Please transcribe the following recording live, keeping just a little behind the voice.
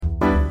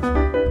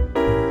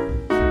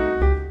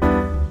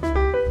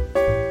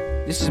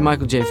This is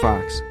Michael J.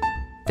 Fox.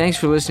 Thanks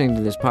for listening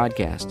to this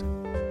podcast.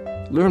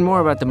 Learn more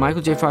about the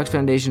Michael J. Fox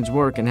Foundation's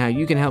work and how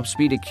you can help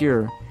speed a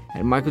cure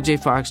at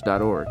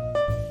michaeljfox.org.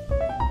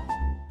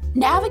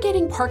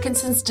 Navigating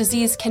Parkinson's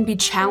disease can be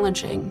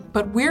challenging,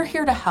 but we're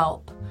here to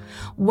help.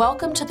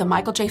 Welcome to the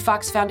Michael J.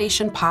 Fox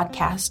Foundation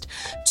podcast.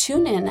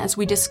 Tune in as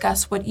we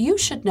discuss what you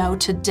should know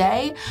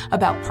today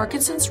about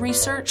Parkinson's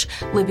research,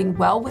 living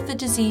well with the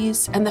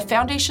disease, and the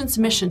Foundation's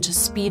mission to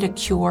speed a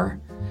cure.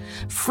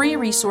 Free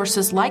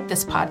resources like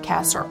this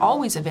podcast are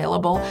always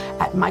available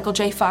at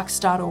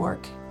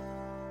michaeljfox.org.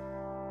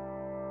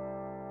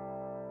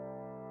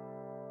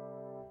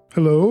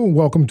 Hello, and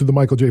welcome to the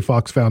Michael J.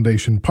 Fox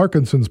Foundation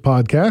Parkinson's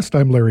podcast.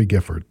 I'm Larry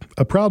Gifford,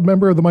 a proud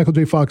member of the Michael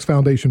J. Fox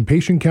Foundation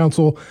Patient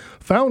Council,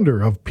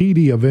 founder of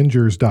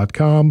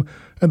PDAvengers.com,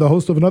 and the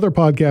host of another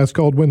podcast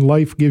called When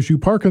Life Gives You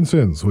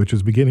Parkinson's, which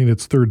is beginning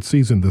its third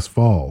season this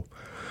fall.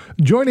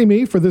 Joining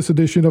me for this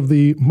edition of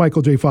the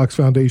Michael J. Fox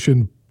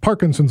Foundation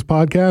Parkinson's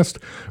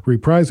podcast,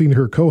 reprising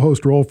her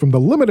co-host role from the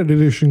limited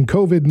edition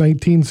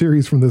COVID-19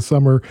 series from this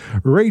summer,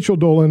 Rachel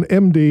Dolan,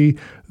 MD,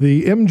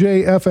 the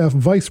MJFF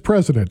Vice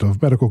President of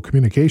Medical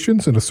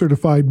Communications and a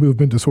certified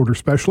movement disorder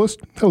specialist.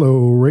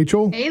 Hello,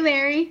 Rachel. Hey,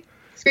 Larry.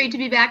 It's great to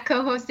be back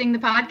co-hosting the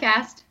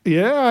podcast.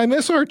 Yeah, I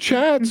miss our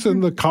chats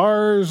and the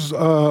cars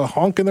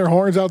honking their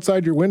horns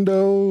outside your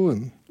window.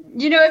 And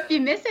you know, if you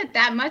miss it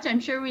that much, I'm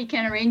sure we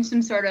can arrange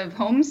some sort of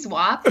home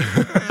swap.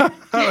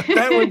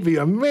 That would be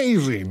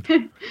amazing.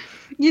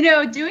 You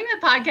know, doing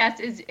the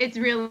podcast it's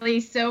really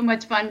so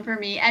much fun for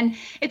me. And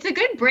it's a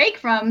good break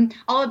from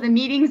all of the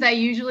meetings I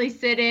usually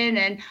sit in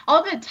and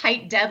all the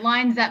tight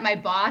deadlines that my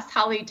boss,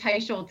 Holly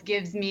Teicholz,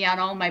 gives me on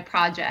all my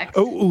projects.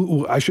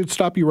 Oh, I should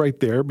stop you right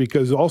there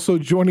because also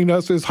joining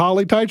us is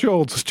Holly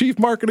Teicholz, Chief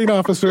Marketing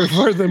Officer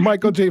for the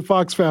Michael J.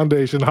 Fox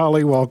Foundation.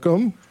 Holly,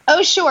 welcome.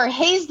 Oh, sure.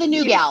 Hayes the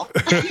new gal.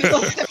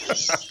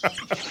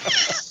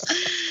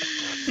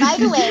 By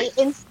the way,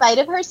 in spite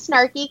of her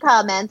snarky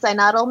comments, I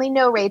not only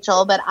know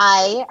Rachel, but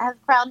I have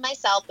crowned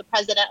myself the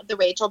president of the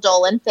Rachel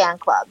Dolan fan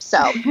club. So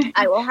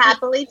I will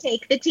happily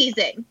take the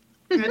teasing.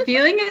 The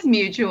feeling is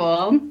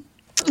mutual.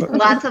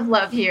 Lots of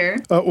love here.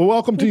 Well,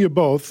 welcome to you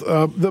both.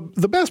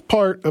 The best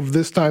part of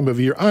this time of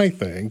year, I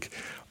think,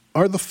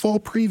 are the fall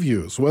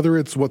previews, whether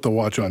it's what to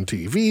watch on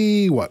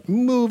TV, what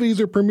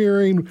movies are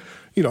premiering.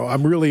 You know,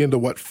 I'm really into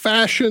what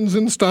fashions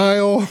and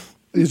style,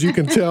 as you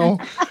can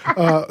tell.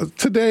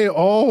 Today,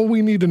 all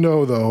we need to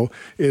know, though,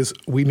 is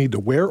we need to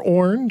wear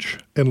orange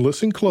and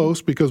listen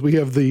close because we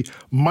have the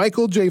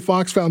Michael J.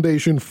 Fox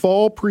Foundation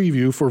Fall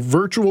Preview for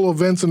virtual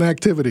events and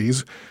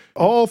activities.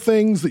 All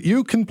things that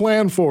you can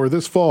plan for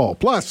this fall,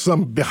 plus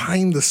some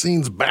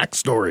behind-the-scenes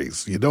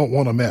backstories you don't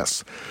want to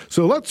miss.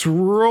 So let's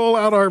roll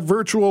out our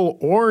virtual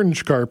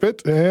orange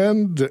carpet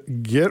and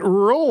get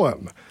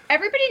rolling.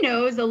 Everybody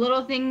knows a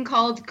little thing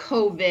called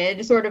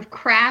COVID sort of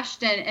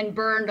crashed and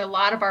burned a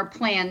lot of our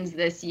plans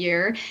this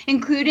year,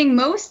 including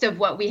most of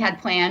what we had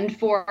planned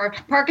for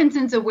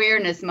Parkinson's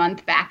Awareness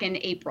Month back in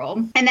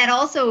April. And that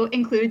also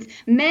includes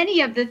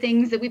many of the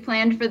things that we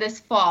planned for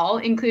this fall,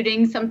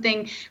 including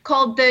something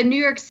called the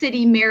New York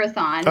City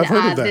Marathon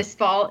this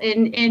fall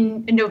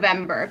in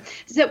November.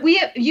 So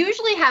we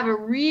usually have a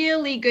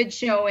really good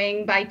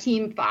showing by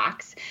Team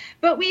Fox,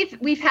 but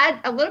we've had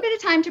a little bit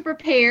of time to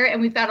prepare, and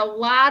we've got a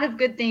lot of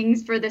good things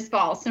for this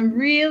fall. Some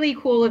really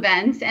cool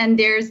events, and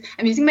there's,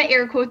 I'm using my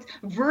air quotes,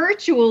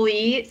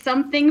 virtually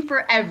something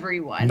for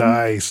everyone.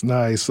 Nice.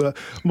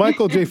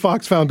 Michael J.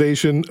 Fox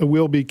Foundation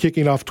will be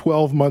kicking off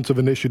 12 months of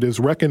initiatives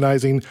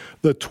recognizing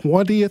the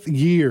 20th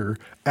year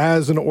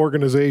as an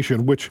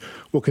organization, which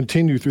will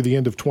continue through the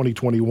end of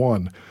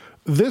 2021.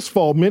 This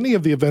fall, many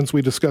of the events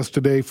we discussed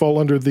today fall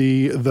under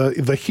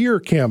the HERE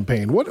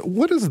campaign.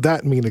 What does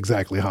that mean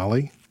exactly,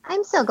 Holly?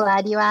 I'm so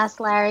glad you asked,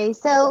 Larry.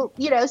 So,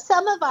 you know,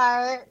 some of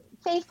our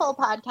faithful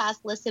podcast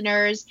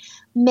listeners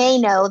may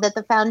know that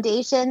the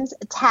foundation's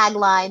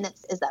tagline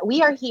is that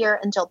we are here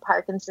until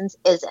Parkinson's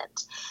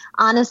isn't.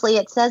 Honestly,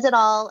 it says it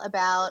all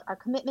about our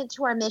commitment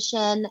to our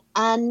mission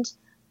and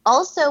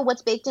also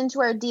what's baked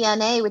into our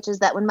DNA, which is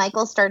that when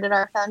Michael started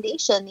our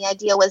foundation, the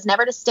idea was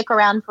never to stick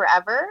around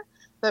forever,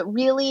 but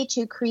really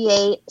to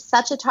create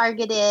such a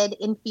targeted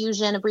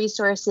infusion of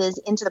resources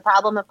into the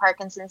problem of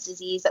Parkinson's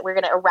disease that we're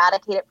going to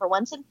eradicate it for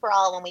once and for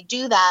all. When we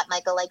do that,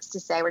 Michael likes to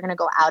say we're going to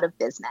go out of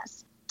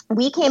business.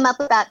 We came up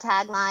with that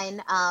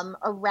tagline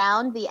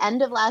around the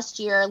end of last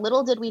year.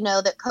 Little did we know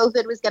that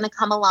COVID was going to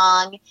come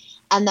along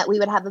and that we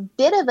would have a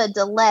bit of a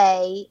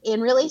delay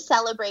in really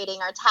celebrating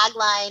our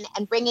tagline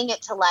and bringing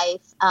it to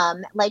life,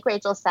 like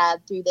Rachel said,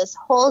 through this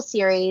whole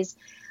series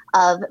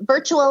of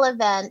virtual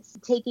events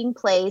taking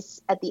place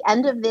at the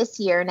end of this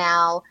year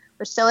now.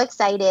 We're so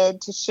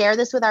excited to share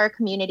this with our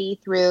community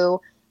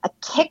through a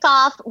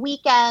kickoff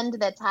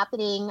weekend that's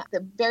happening at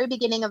the very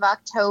beginning of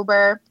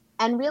October.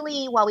 And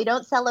really, while we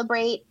don't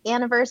celebrate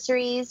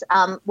anniversaries,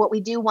 what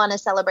we do want to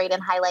celebrate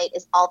and highlight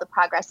is all the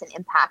progress and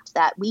impact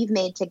that we've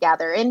made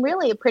together in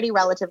really a pretty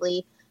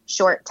relatively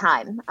short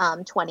time,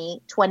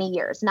 20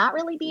 years. Not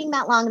really being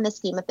that long in the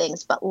scheme of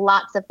things, but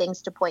lots of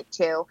things to point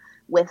to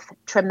with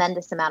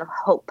tremendous amount of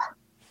hope.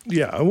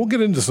 Yeah, and we'll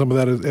get into some of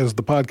that as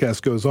the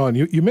podcast goes on.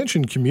 You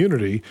mentioned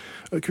community.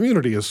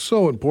 Community is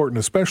so important,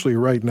 especially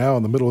right now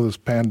in the middle of this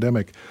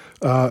pandemic.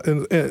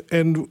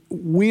 And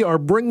we are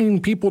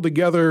bringing people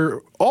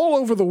together all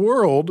over the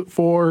world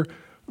for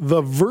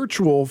the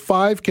virtual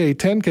 5K,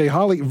 10K.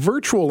 Holly,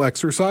 virtual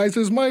exercise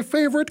is my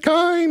favorite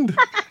kind.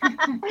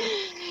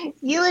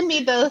 You and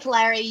me both,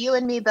 Larry, you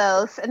and me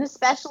both, and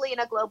especially in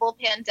a global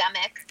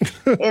pandemic.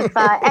 If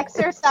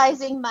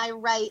exercising my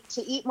right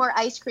to eat more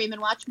ice cream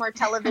and watch more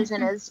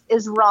television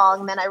is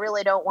wrong, then I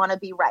really don't want to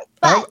be right.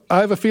 But I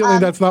have a feeling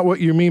that's not what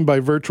you mean by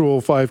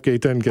virtual 5K,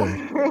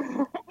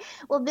 10K.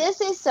 Well,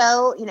 this is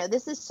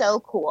so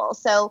cool.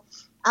 So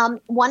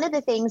one of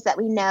the things that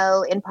we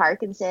know in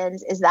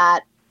Parkinson's is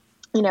that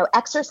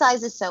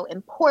exercise is so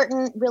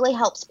important, really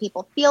helps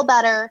people feel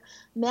better,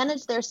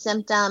 manage their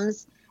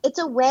symptoms. It's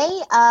a way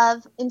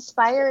of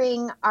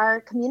inspiring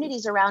our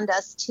communities around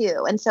us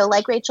too. And so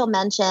like Rachel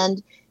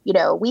mentioned,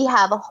 we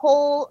have a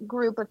whole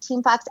group of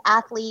Team Fox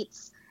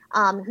athletes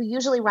who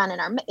usually run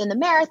in the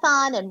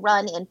marathon and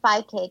run in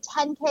 5K,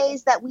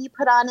 10Ks that we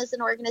put on as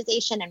an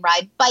organization and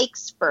ride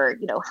bikes for,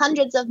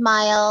 hundreds of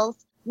miles.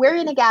 We're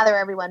going to gather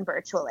everyone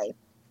virtually.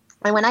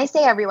 And when I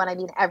say everyone, I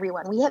mean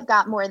everyone. We have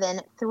got more than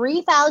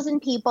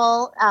 3,000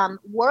 people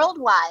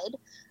worldwide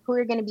who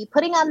are going to be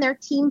putting on their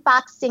Team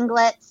Fox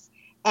singlets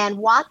and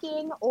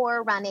walking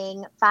or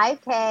running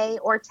 5K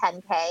or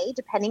 10K,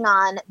 depending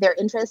on their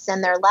interests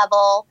and their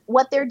level.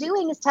 What they're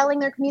doing is telling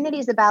their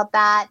communities about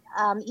that,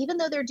 even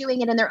though they're doing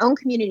it in their own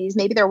communities.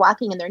 Maybe they're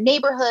walking in their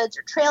neighborhoods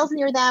or trails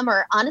near them,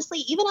 or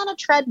honestly, even on a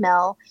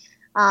treadmill.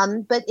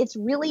 But it's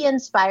really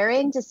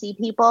inspiring to see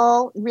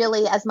people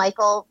really, as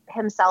Michael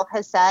himself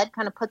has said,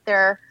 kind of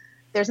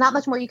there's not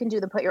much more you can do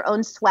than put your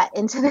own sweat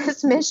into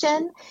this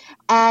mission.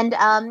 And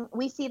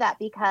we see that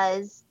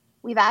because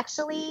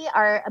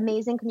our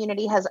amazing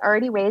community has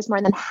already raised more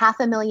than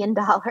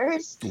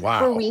 $500,000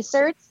 for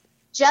research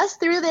just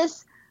through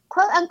this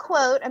quote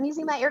unquote, I'm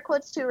using my air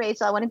quotes too,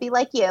 Rachel, I want to be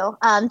like you,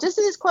 just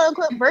through this quote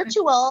unquote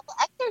virtual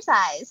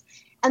exercise.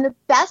 And the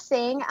best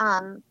thing,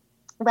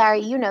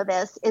 Larry, you know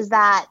this, is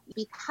that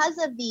because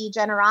of the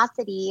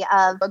generosity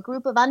of a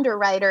group of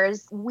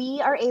underwriters, we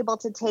are able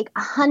to take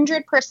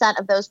 100%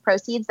 of those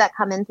proceeds that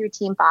come in through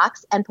Team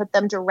Fox and put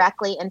them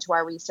directly into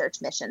our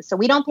research mission. So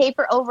we don't pay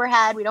for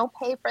overhead. We don't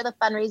pay for the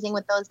fundraising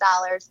with those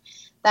dollars.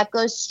 That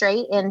goes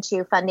straight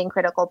into funding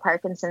critical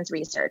Parkinson's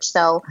research.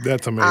 So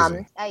that's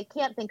amazing. I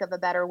can't think of a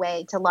better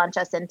way to launch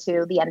us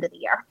into the end of the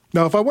year.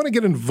 Now, if I want to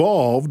get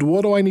involved,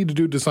 what do I need to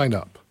do to sign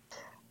up?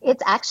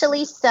 It's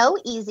actually so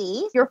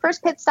easy. Your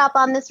first pit stop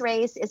on this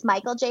race is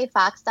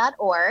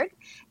michaeljfox.org,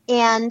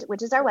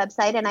 which is our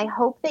website. And I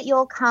hope that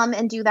you'll come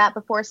and do that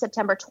before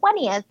September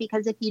 20th,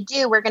 because if you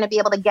do, we're going to be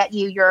able to get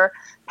you your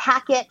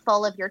packet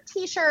full of your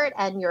T-shirt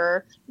and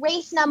your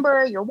race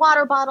number, your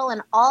water bottle,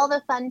 and all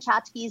the fun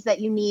tchotchkes that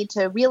you need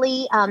to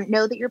really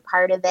know that you're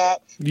part of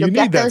it. You'll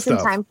get those in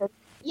time for.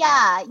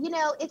 Yeah,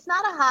 it's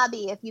not a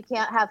hobby if you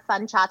can't have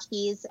fun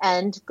tchotchkes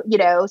and,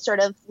 sort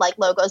of like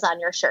logos on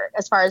your shirt,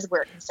 as far as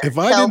we're concerned. If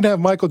I didn't have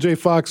Michael J.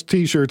 Fox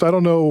T-shirts, I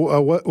don't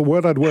know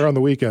what I'd wear on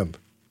the weekend.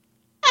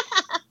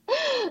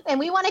 And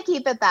we want to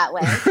keep it that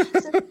way. So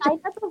sign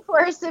up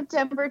before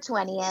September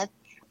 20th.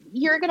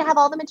 You're going to have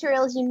all the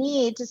materials you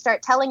need to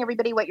start telling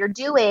everybody what you're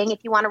doing if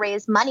you want to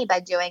raise money by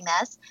doing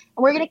this.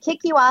 And we're going to kick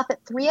you off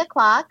at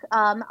 3:00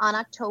 on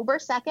October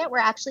 2nd. We're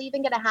actually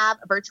even going to have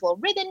a virtual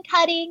ribbon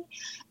cutting.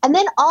 And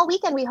then all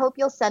weekend, we hope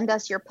you'll send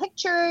us your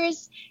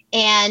pictures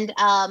and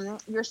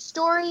your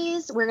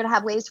stories. We're going to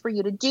have ways for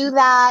you to do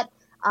that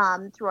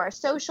through our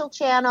social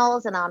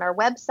channels and on our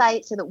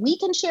website so that we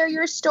can share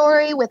your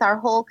story with our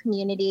whole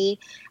community.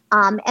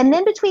 And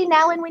then between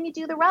now and when you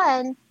do the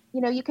run,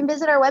 you can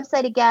visit our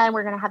website again.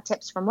 We're going to have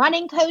tips from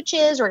running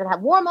coaches. We're going to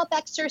have warm-up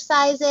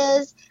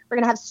exercises. We're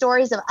going to have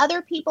stories of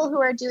other people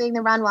who are doing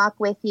the run walk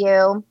with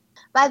you.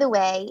 By the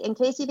way, in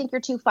case you think you're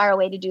too far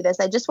away to do this,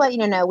 I just want you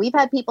to know we've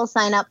had people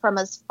sign up from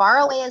as far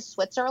away as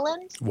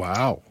Switzerland.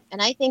 Wow.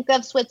 And I think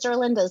of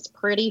Switzerland as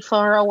pretty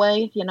far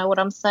away, if you know what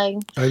I'm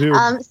saying. I do.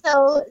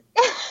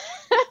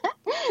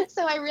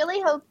 So I really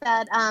hope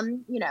that,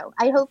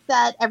 I hope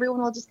that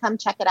everyone will just come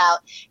check it out.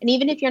 And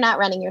even if you're not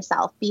running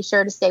yourself, be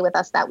sure to stay with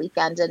us that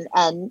weekend.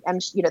 And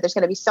there's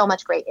going to be so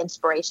much great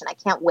inspiration. I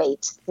can't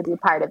wait to be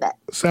part of it.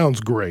 Sounds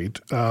great.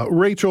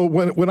 Rachel,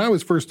 when I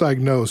was first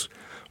diagnosed,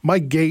 my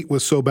gait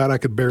was so bad I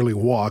could barely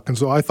walk. And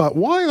so I thought,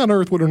 why on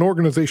earth would an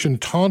organization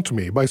taunt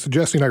me by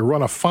suggesting I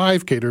run a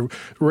 5K to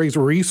raise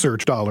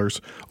research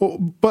dollars?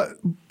 But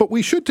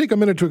we should take a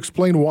minute to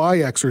explain why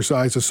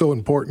exercise is so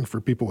important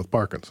for people with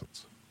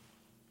Parkinson's.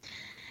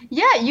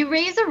 Yeah, you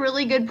raise a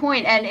really good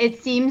point, and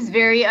it seems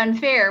very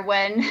unfair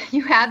when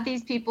you have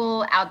these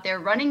people out there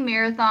running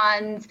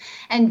marathons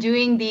and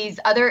doing these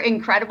other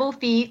incredible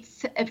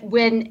feats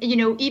when,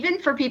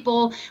 even for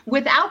people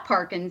without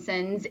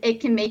Parkinson's,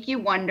 it can make you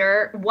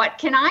wonder, what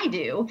can I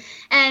do?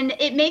 And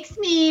it makes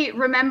me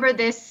remember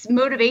this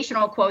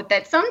motivational quote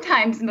that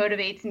sometimes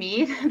motivates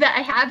me that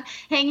I have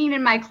hanging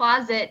in my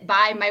closet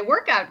by my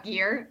workout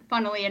gear,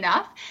 funnily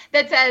enough,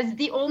 that says,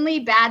 the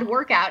only bad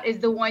workout is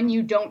the one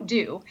you don't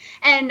do.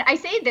 And I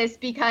say this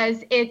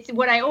because it's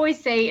what I always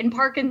say in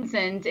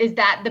Parkinson's is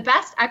that the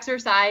best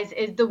exercise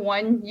is the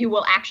one you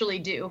will actually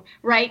do,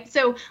 right?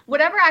 So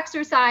whatever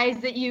exercise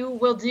that you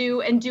will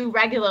do and do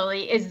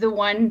regularly is the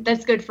one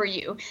that's good for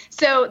you.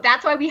 So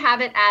that's why we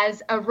have it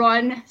as a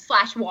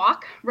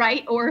run/walk,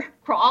 right? Or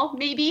crawl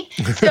maybe.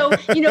 So,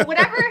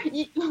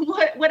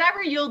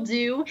 whatever you'll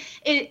do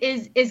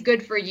is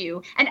good for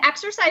you. And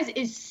exercise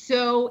is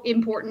so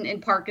important in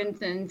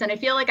Parkinson's. And I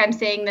feel like I'm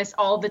saying this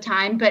all the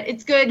time, but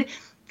it's good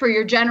for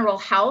your general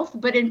health.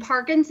 But in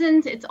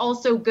Parkinson's, it's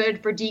also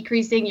good for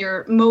decreasing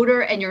your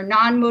motor and your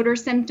non-motor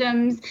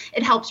symptoms.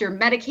 It helps your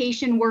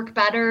medication work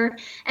better.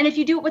 And if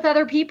you do it with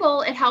other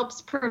people, it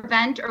helps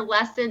prevent or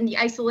lessen the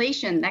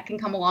isolation that can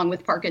come along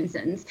with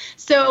Parkinson's.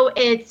 So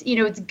it's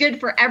good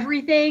for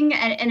everything.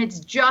 And it's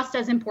just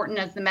as important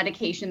as the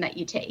medication that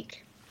you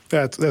take.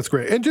 That's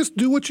great. And just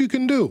do what you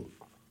can do.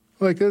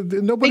 Like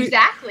nobody.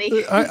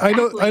 Exactly. I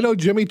know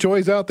Jimmy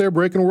Choi's out there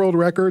breaking world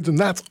records, and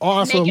that's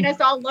awesome. Making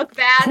us all look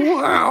bad.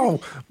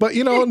 Wow. But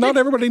not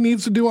everybody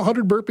needs to do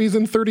 100 burpees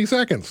in 30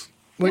 seconds.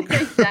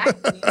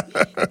 Exactly.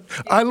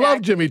 I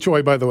love Jimmy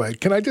Choi, by the way.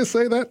 Can I just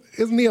say that?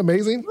 Isn't he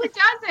amazing? Who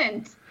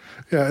doesn't?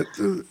 Yeah.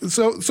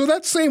 So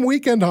that same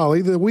weekend,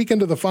 Holly, the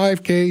weekend of the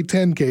 5K,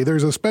 10K,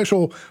 there's a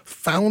special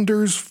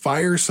Founders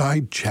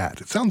Fireside Chat.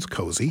 It sounds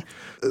cozy.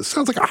 It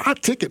sounds like a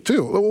hot ticket,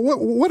 too.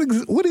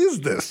 What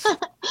is this?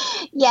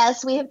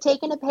 Yes, we have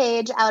taken a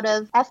page out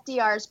of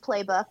FDR's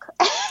playbook.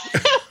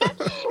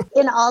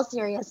 In all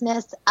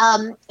seriousness,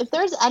 if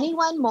there's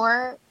anyone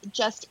more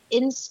just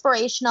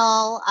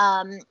inspirational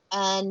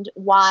and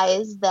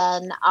wise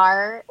than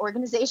our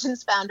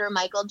organization's founder,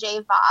 Michael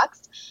J.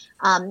 Fox,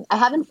 I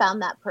haven't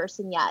found that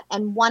person yet.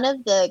 And one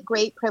of the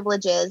great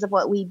privileges of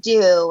what we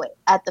do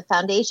at the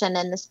foundation,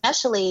 and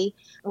especially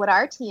what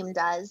our team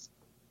does,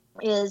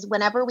 is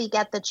whenever we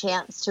get the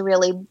chance to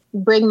really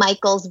bring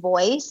Michael's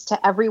voice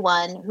to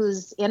everyone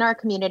who's in our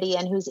community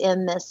and who's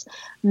in this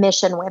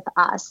mission with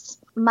us.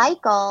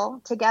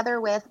 Michael, together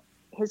with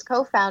his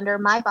co-founder,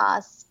 my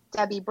boss,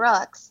 Debbie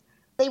Brooks,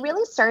 they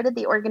really started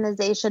the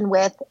organization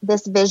with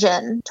this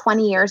vision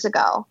 20 years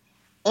ago.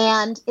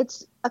 And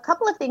it's a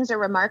couple of things are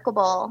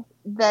remarkable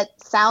that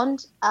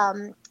sound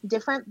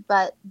different,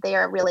 but they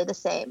are really the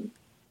same.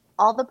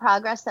 All the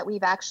progress that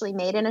we've actually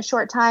made in a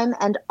short time,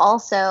 and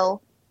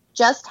also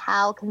just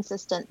how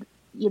consistent,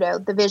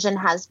 the vision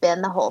has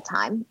been the whole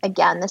time.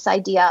 Again, this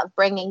idea of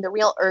bringing the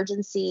real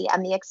urgency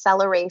and the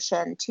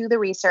acceleration to the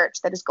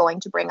research that is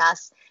going to bring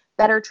us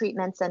better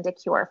treatments and a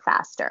cure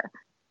faster.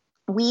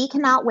 We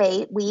cannot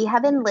wait. We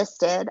have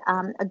enlisted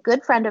a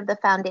good friend of the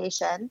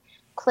foundation,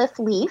 Cliff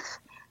Leaf.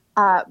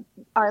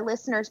 Our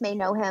listeners may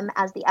know him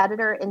as the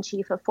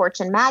editor-in-chief of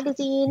Fortune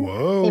magazine.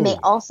 Whoa. They may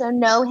also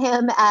know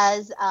him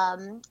as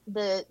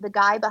the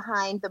guy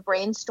behind the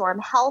Brainstorm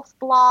Health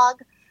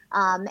blog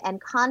and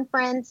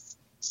conference.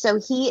 So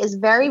he is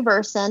very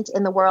versant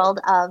in the world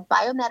of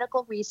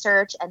biomedical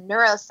research and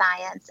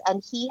neuroscience.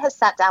 And he has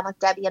sat down with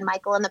Debbie and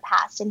Michael in the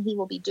past, and he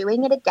will be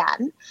doing it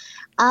again.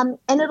 And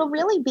it'll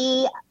really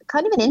be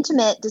kind of an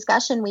intimate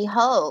discussion, we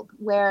hope,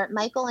 where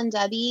Michael and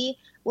Debbie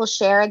will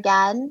share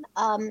again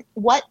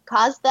what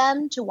caused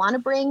them to want to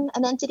bring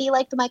an entity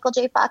like the Michael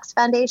J. Fox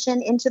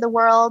Foundation into the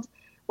world,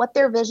 what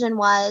their vision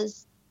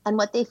was, and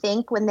what they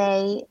think when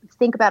they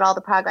think about all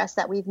the progress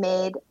that we've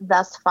made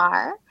thus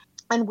far,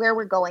 and where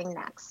we're going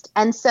next.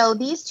 And so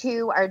these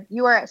two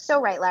you are so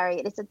right,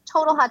 Larry. It's a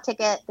total hot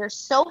ticket. They're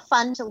so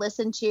fun to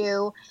listen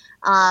to.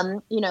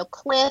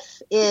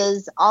 Cliff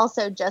is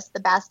also just the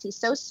best. He's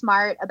so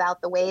smart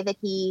about the way that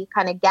he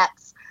kind of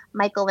gets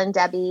Michael and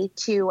Debbie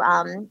to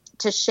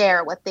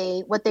share what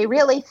they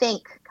really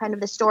think, kind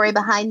of the story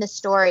behind the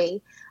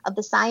story of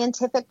the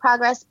scientific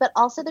progress, but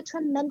also the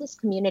tremendous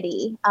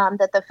community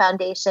that the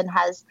foundation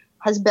has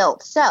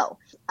built. So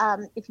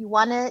if you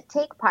want to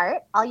take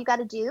part, all you got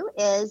to do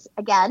is,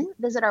 again,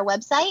 visit our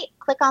website,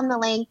 click on the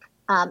link,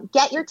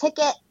 get your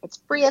ticket. It's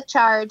free of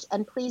charge.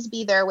 And please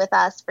be there with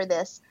us for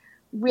this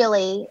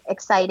really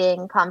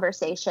exciting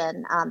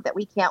conversation that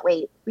we can't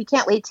wait. We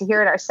can't wait to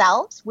hear it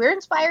ourselves. We're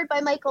inspired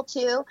by Michael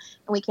too,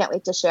 and we can't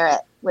wait to share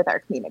it with our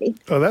community.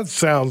 Oh, that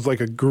sounds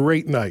like a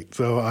great night.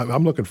 So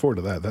I'm looking forward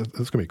to that. That's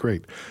going to be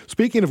great.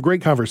 Speaking of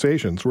great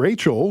conversations,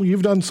 Rachel,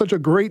 you've done such a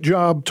great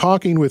job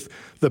talking with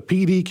the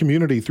PD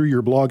community through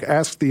your blog,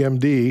 Ask the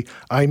MD.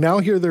 I now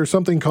hear there's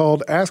something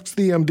called Ask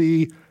the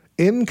MD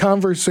in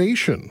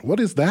Conversation. What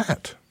is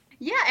that?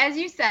 Yeah, as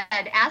you said,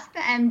 Ask the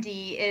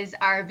MD is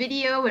our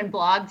video and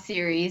blog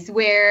series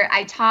where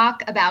I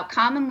talk about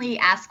commonly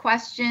asked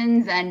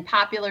questions and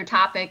popular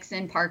topics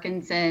in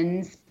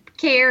Parkinson's,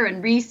 care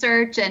and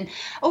research. And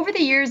over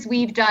the years,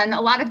 we've done a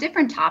lot of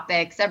different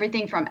topics,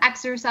 everything from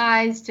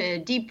exercise to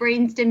deep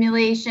brain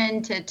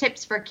stimulation to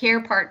tips for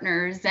care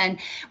partners. And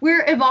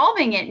we're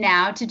evolving it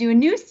now to do a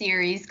new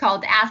series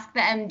called Ask the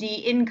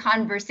MD in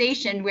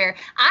Conversation, where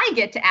I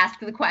get to ask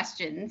the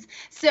questions.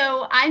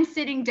 So I'm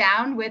sitting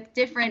down with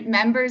different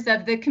members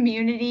of the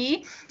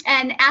community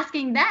and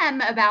asking them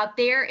about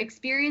their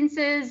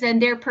experiences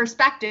and their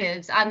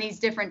perspectives on these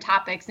different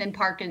topics in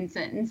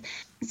Parkinson's.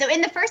 So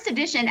in the first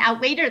edition,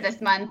 out later this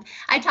month,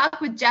 I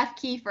talked with Jeff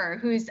Kiefer,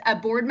 who's a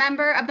board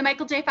member of the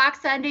Michael J. Fox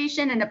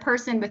Foundation and a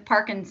person with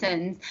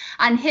Parkinson's,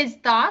 on his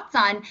thoughts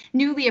on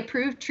newly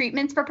approved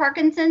treatments for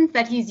Parkinson's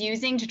that he's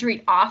using to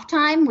treat off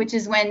time, which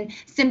is when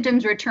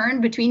symptoms return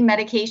between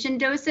medication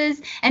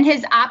doses, and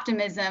his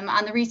optimism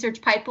on the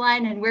research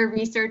pipeline and where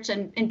research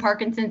in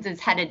Parkinson's is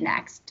headed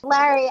next.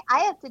 Larry, I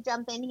have to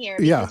jump in here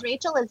because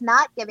Rachel is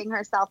not giving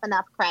herself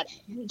enough credit.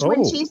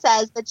 When she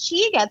says that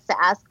she gets to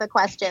ask the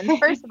questions,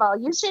 first of all,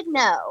 you should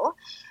know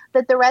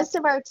that the rest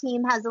of our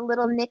team has a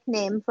little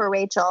nickname for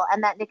Rachel,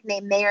 and that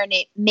nickname may or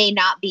may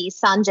not be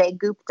Sanjay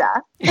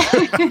Gupta. And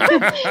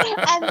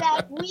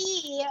that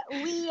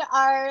we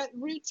are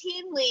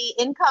routinely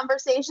in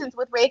conversations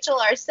with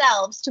Rachel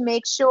ourselves to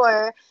make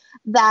sure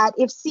that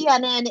if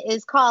CNN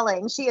is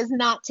calling, she is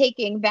not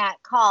taking that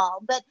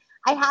call. But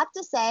I have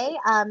to say,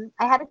 I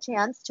had a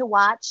chance to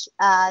watch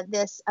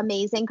this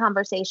amazing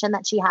conversation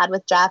that she had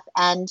with Jeff,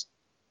 and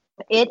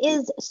it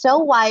is so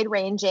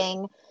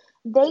wide-ranging.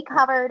 They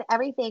covered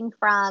everything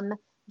from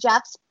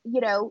Jeff's,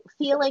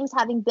 feelings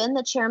having been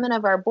the chairman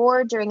of our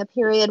board during a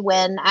period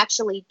when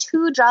actually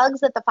 2 drugs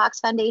that the Fox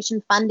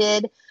Foundation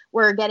funded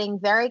were getting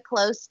very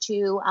close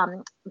to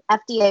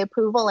FDA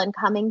approval and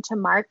coming to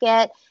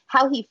market,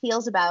 how he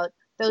feels about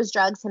those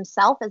drugs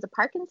himself as a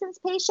Parkinson's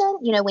patient,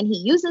 when he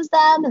uses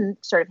them and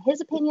sort of his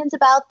opinions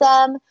about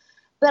them,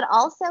 but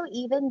also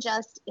even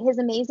just his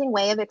amazing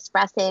way of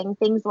expressing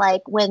things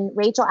like when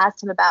Rachel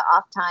asked him about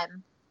off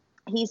time,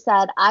 he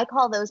said, I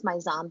call those my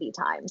zombie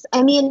times.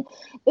 I mean,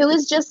 it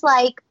was just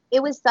like,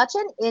 it was such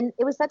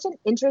an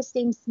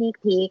interesting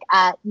sneak peek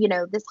at,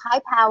 this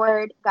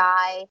high-powered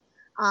guy,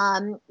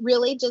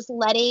 really just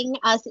letting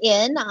us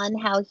in on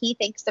how he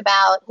thinks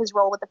about his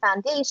role with the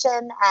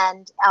foundation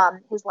and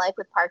his life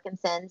with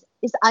Parkinson's.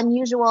 Is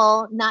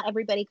unusual. Not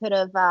everybody could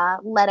have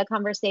led a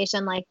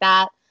conversation like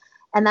that.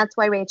 And that's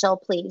why, Rachel,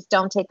 please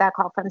don't take that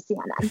call from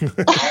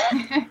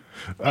CNN.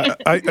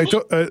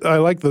 I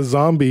like the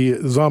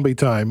zombie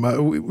time.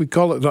 We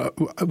call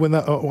it when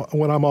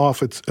I'm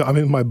off. I'm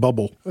in my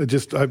bubble. I've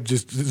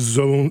just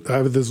zoned. I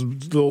have this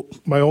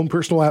my own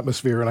personal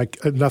atmosphere,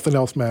 and nothing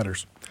else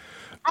matters.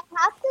 I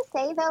have to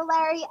say though,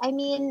 Larry, I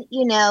mean,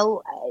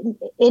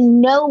 in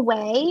no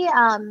way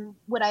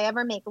would I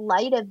ever make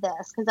light of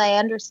this, because I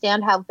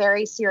understand how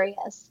very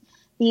serious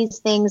these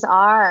things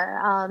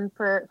are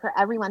for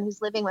everyone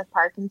who's living with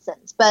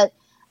Parkinson's. But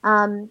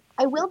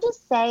I will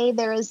just say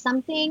there is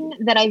something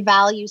that I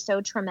value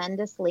so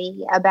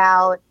tremendously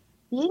about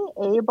being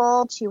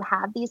able to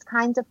have these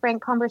kinds of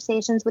frank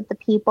conversations with the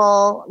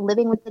people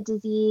living with the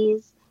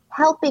disease,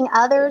 helping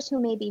others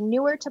who may be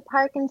newer to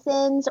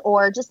Parkinson's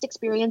or just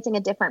experiencing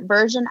a different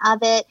version of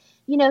it.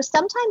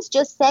 Sometimes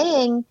just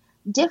saying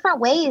different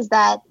ways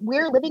that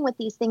we're living with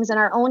these things in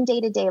our own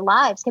day-to-day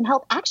lives can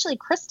help actually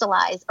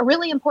crystallize a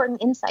really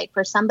important insight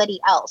for somebody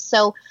else.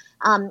 So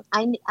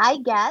I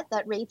get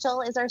that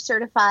Rachel is our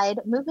certified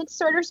movement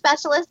disorder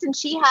specialist, and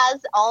she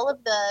has all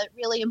of the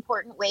really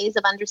important ways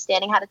of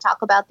understanding how to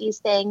talk about these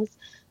things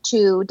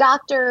to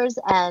doctors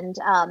and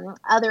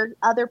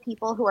other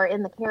people who are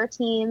in the care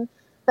team.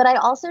 But I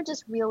also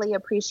just really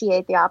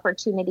appreciate the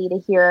opportunity to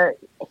hear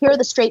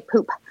the straight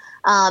poop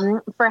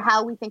for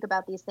how we think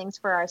about these things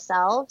for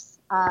ourselves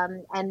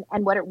and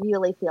what it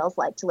really feels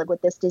like to live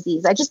with this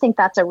disease. I just think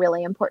that's a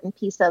really important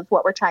piece of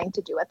what we're trying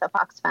to do at the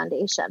Fox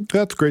Foundation.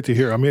 That's great to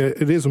hear. I mean,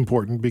 it is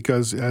important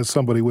because as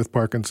somebody with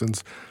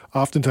Parkinson's,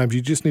 oftentimes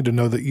you just need to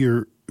know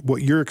that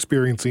what you're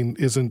experiencing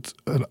isn't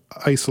an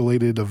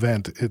isolated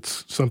event.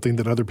 It's something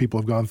that other people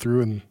have gone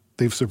through and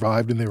they've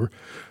survived, and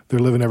they're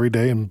living every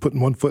day and putting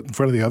one foot in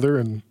front of the other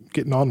and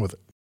getting on with it.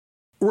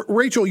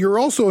 Rachel, you're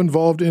also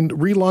involved in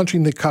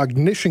relaunching the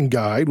Cognition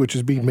Guide, which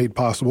is being made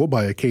possible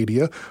by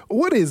Acadia.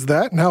 What is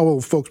that, and how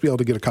will folks be able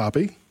to get a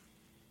copy?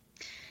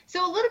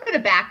 So a little bit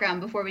of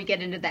background before we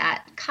get into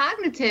that.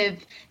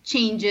 Cognitive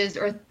changes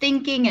or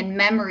thinking and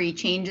memory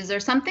changes are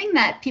something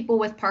that people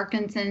with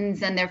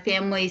Parkinson's and their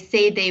families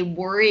say they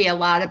worry a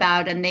lot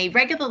about and they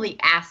regularly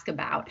ask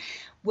about.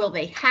 Will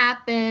they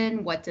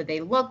happen? What do they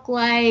look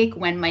like?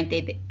 When might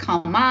they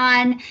come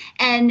on?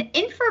 And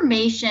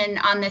information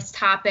on this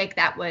topic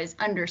that was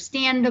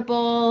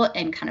understandable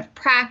and kind of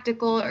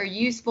practical or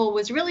useful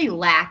was really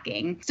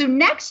lacking. So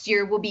next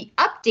year, we'll be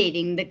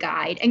updating the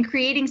guide and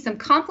creating some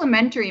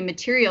complementary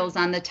materials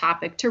on the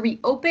topic to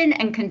reopen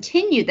and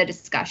continue the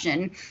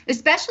discussion,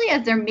 especially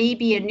as there may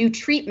be a new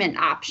treatment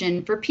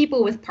option for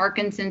people with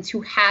Parkinson's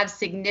who have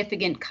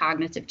significant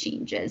cognitive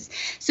changes.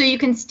 So you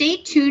can stay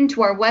tuned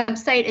to our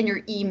website and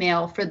your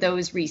email for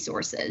those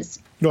resources.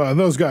 No, and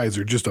those guys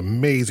are just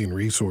amazing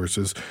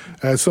resources.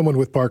 As someone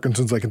with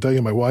Parkinson's, I can tell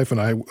you my wife and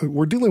I,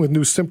 we're dealing with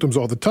new symptoms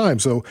all the time.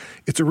 So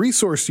it's a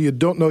resource you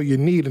don't know you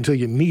need until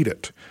you need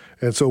it.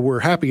 And so we're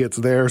happy it's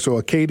there. So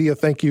Acadia,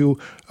 thank you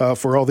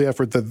for all the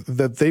effort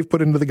that they've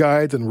put into the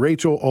guides, and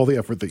Rachel, all the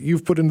effort that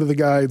you've put into the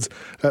guides.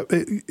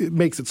 It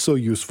makes it so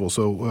useful.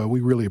 So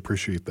we really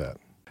appreciate that.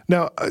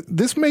 Now,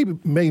 this may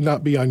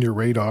not be on your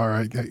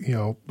radar,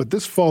 but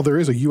this fall there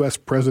is a U.S.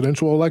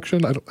 presidential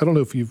election. I don't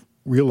know if you've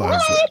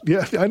realized it.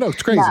 Yeah, I know,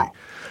 it's crazy.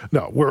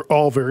 No, we're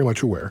all very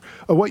much aware.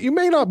 What you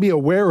may not be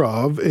aware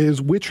of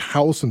is which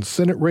House and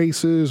Senate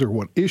races or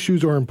what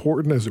issues are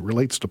important as it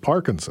relates to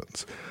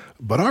Parkinson's.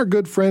 But our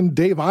good friend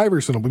Dave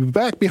Iverson will be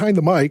back behind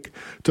the mic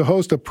to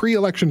host a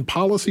pre-election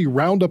policy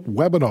roundup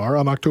webinar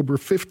on October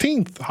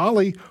 15th.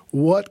 Holly,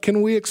 what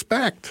can we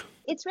expect?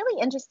 It's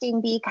really interesting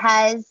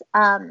because,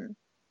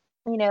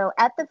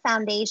 at the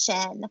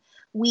foundation,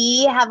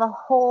 we have a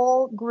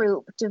whole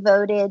group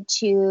devoted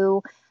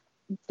to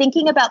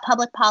thinking about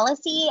public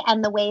policy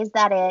and the ways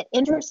that it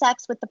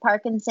intersects with the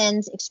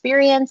Parkinson's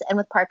experience and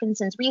with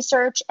Parkinson's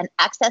research and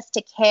access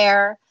to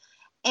care.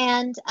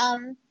 And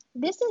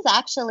this is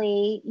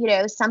actually,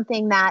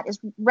 something that is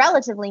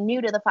relatively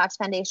new to the Fox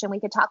Foundation. We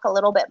could talk a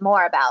little bit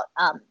more about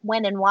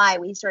when and why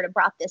we sort of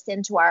brought this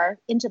into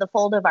the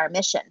fold of our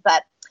mission.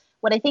 But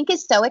what I think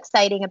is so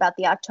exciting about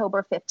the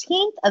October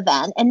 15th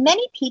event, and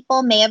many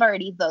people may have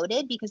already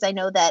voted because I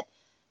know that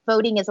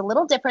voting is a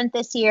little different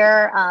this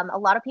year. A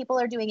lot of people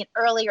are doing it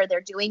early or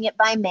they're doing it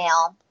by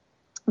mail.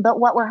 But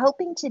what we're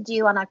hoping to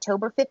do on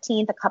October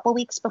 15th, a couple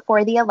weeks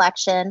before the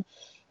election,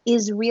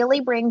 is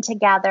really bring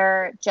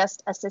together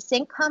just a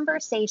succinct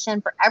conversation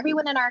for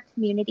everyone in our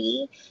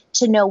community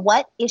to know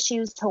what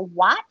issues to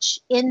watch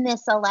in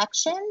this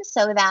election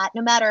so that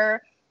no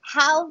matter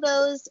how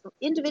those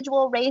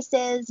individual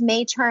races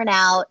may turn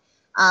out,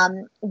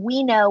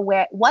 we know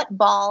what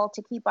ball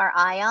to keep our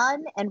eye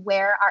on and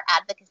where our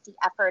advocacy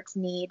efforts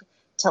need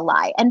to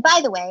lie. And by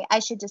the way, I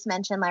should just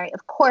mention, Larry,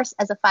 of course,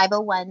 as a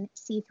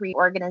 501c3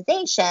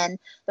 organization,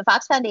 the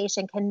Fox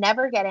Foundation can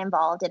never get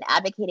involved in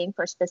advocating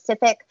for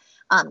specific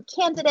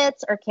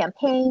candidates or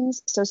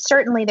campaigns. So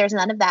certainly there's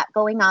none of that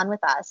going on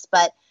with us.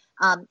 But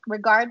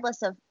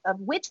regardless of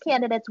which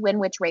candidates win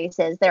which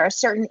races, there are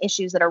certain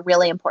issues that are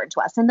really important to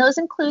us. And those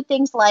include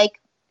things like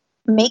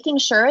making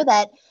sure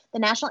that the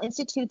National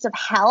Institutes of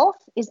Health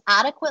is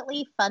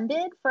adequately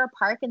funded for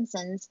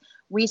Parkinson's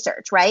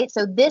research, right?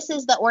 So this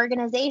is the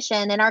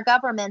organization in our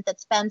government that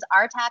spends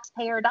our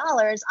taxpayer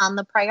dollars on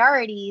the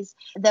priorities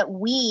that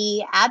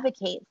we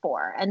advocate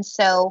for. And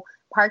so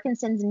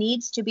Parkinson's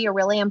needs to be a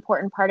really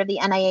important part of the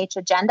NIH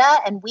agenda,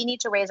 and we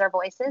need to raise our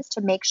voices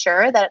to make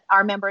sure that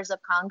our members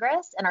of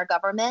Congress and our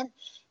government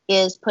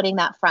is putting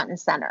that front and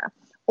center.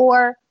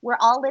 Or we're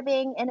all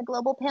living in a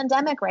global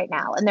pandemic right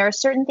now, and there are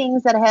certain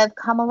things that have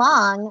come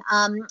along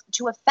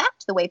to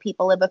affect the way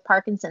people live with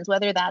Parkinson's,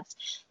 whether that's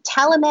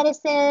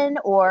telemedicine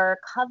or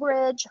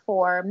coverage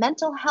for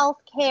mental health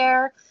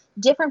care,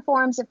 different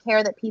forms of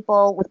care that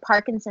people with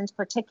Parkinson's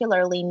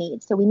particularly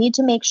need. So we need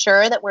to make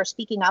sure that we're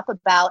speaking up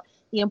about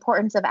the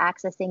importance of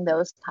accessing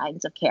those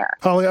kinds of care.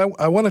 Holly,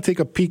 I want to take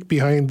a peek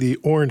behind the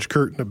orange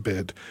curtain a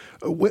bit.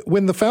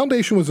 When the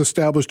foundation was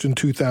established in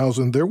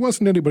 2000, there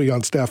wasn't anybody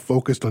on staff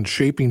focused on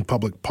shaping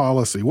public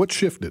policy. What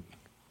shifted?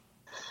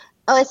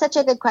 Oh, it's such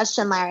a good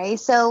question, Larry.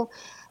 So,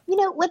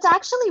 what's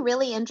actually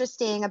really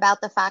interesting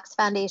about the Fox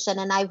Foundation,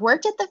 and I've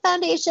worked at the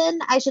foundation,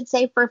 I should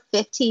say, for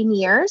 15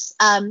 years,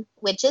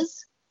 which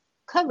is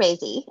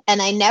crazy.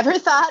 And I never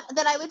thought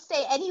that I would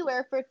stay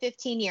anywhere for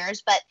 15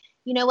 years. But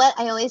you know what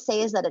I always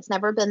say is that it's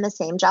never been the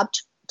same job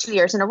 2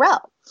 years in a row.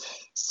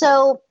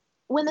 So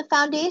when the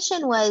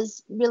foundation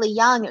was really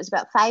young, it was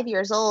about 5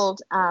 years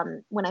old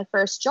when I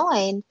first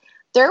joined,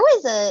 there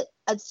was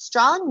a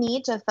strong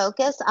need to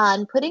focus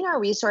on putting our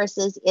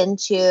resources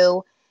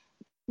into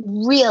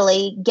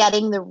really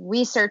getting the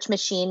research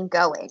machine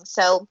going.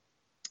 So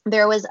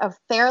there was a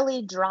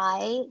fairly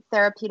dry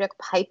therapeutic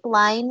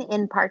pipeline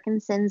in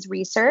Parkinson's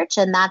research,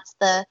 and that's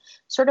the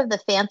sort of the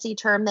fancy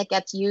term that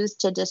gets used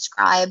to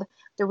describe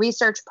the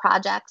research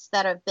projects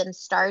that have been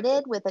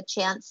started with a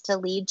chance to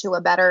lead to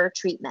a better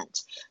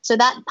treatment. So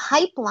that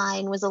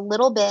pipeline was a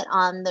little bit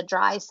on the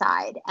dry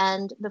side,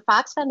 and the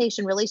Fox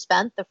Foundation really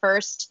spent the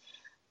first,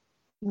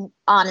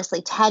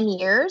 honestly, 10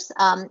 years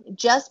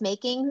just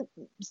making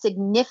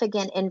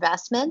significant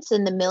investments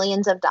in the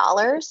millions of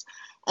dollars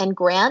and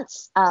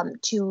grants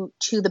to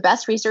the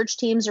best research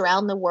teams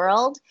around the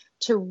world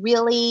to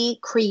really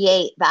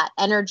create that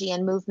energy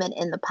and movement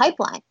in the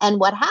pipeline. And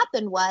what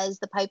happened was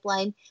the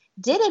pipeline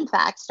did, in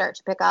fact, start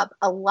to pick up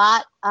a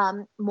lot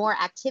more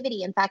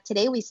activity. In fact,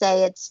 today we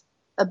say it's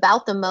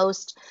about the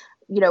most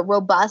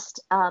robust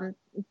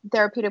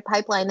therapeutic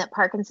pipeline that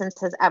Parkinson's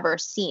has ever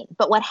seen.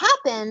 But what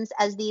happens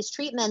as these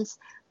treatments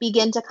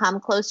begin to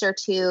come closer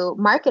to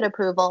market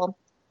approval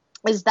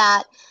is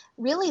that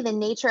really the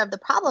nature of the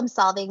problem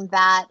solving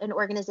that an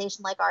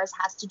organization like ours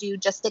has to do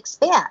just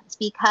expands,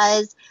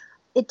 because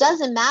it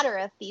doesn't matter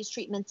if these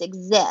treatments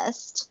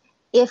exist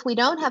if we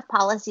don't have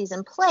policies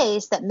in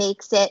place that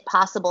makes it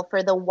possible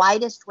for the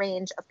widest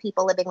range of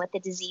people living with the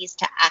disease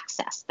to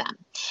access them.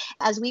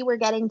 As we were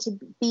getting to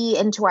be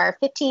into our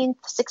 15th,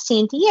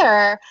 16th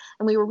year,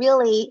 and we were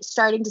really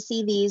starting to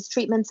see these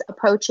treatments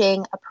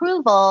approaching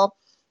approval,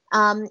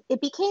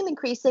 it became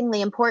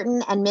increasingly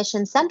important and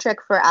mission-centric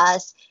for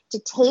us to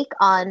take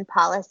on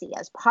policy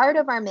as part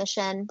of our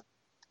mission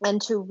and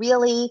to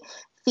really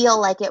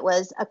feel like it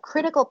was a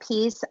critical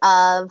piece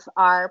of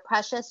our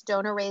precious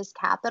donor-raised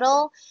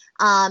capital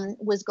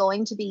was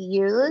going to be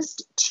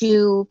used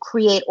to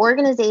create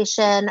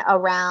organization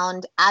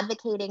around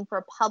advocating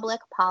for public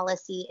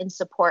policy in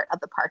support of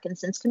the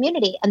Parkinson's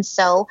community. And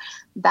so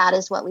that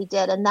is what we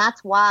did. And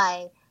that's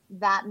why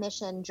that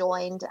mission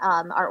joined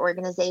our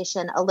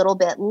organization a little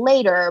bit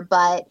later,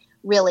 but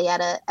really at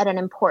an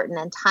important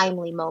and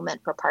timely moment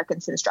for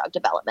Parkinson's drug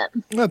development.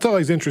 It's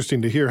always interesting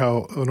to hear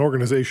how an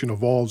organization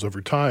evolves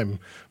over time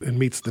and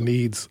meets the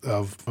needs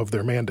of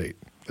their mandate.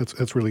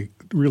 That's really,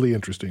 really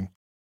interesting.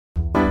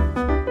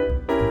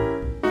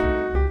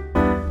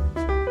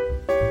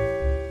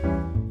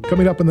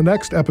 Coming up in the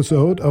next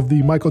episode of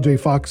the Michael J.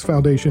 Fox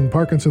Foundation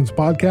Parkinson's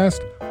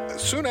podcast,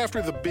 soon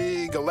after the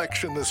big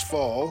election this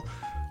fall,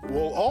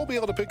 we'll all be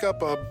able to pick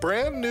up a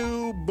brand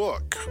new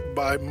book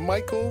by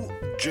Michael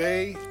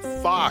J.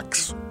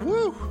 Fox.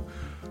 Woo!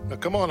 Now,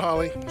 come on,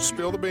 Holly.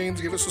 Spill the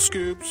beans. Give us the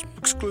scoops.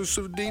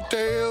 Exclusive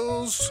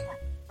details.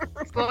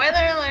 Spoiler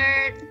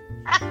alert.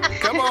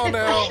 Come on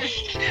now.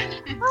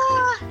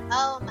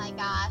 Oh, my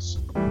gosh.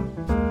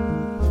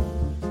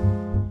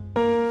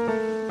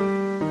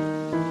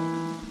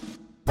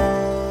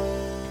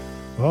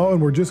 Oh,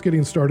 and we're just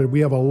getting started. We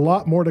have a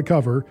lot more to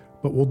cover,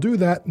 but we'll do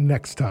that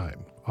next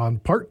time on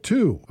part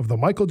 2 of the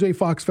Michael J.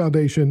 Fox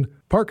Foundation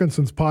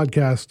Parkinson's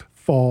Podcast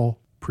Fall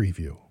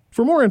Preview.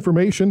 For more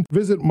information,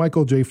 visit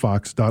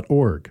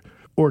michaeljfox.org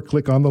or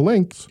click on the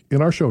links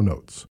in our show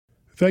notes.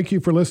 Thank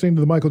you for listening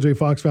to the Michael J.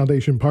 Fox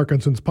Foundation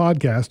Parkinson's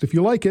Podcast. If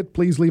you like it,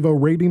 please leave a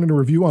rating and a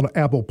review on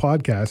Apple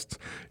Podcasts.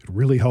 It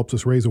really helps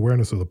us raise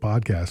awareness of the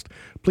podcast.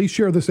 Please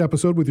share this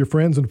episode with your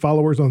friends and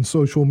followers on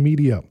social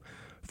media.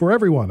 For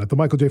everyone at the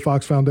Michael J.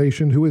 Fox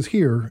Foundation who is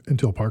here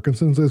until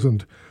Parkinson's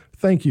isn't,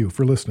 thank you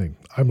for listening.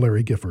 I'm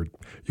Larry Gifford.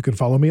 You can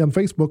follow me on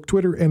Facebook,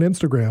 Twitter, and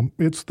Instagram.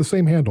 It's the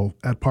same handle,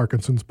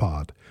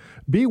 @Parkinson'sPod.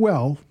 Be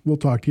well. We'll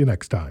talk to you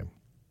next time.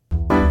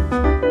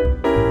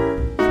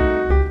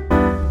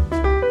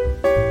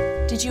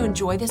 Did you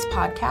enjoy this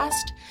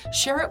podcast?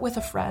 Share it with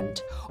a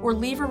friend or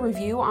leave a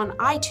review on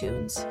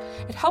iTunes.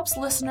 It helps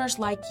listeners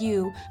like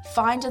you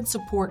find and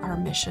support our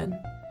mission.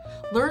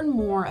 Learn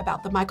more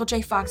about the Michael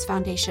J. Fox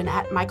Foundation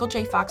at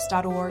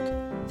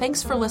michaeljfox.org.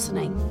 Thanks for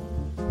listening.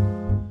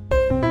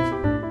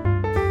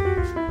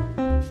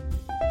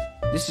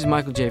 This is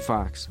Michael J.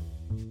 Fox.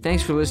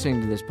 Thanks for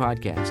listening to this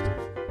podcast.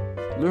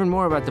 Learn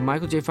more about the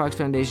Michael J. Fox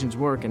Foundation's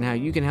work and how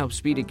you can help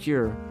speed a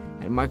cure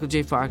at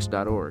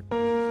michaeljfox.org.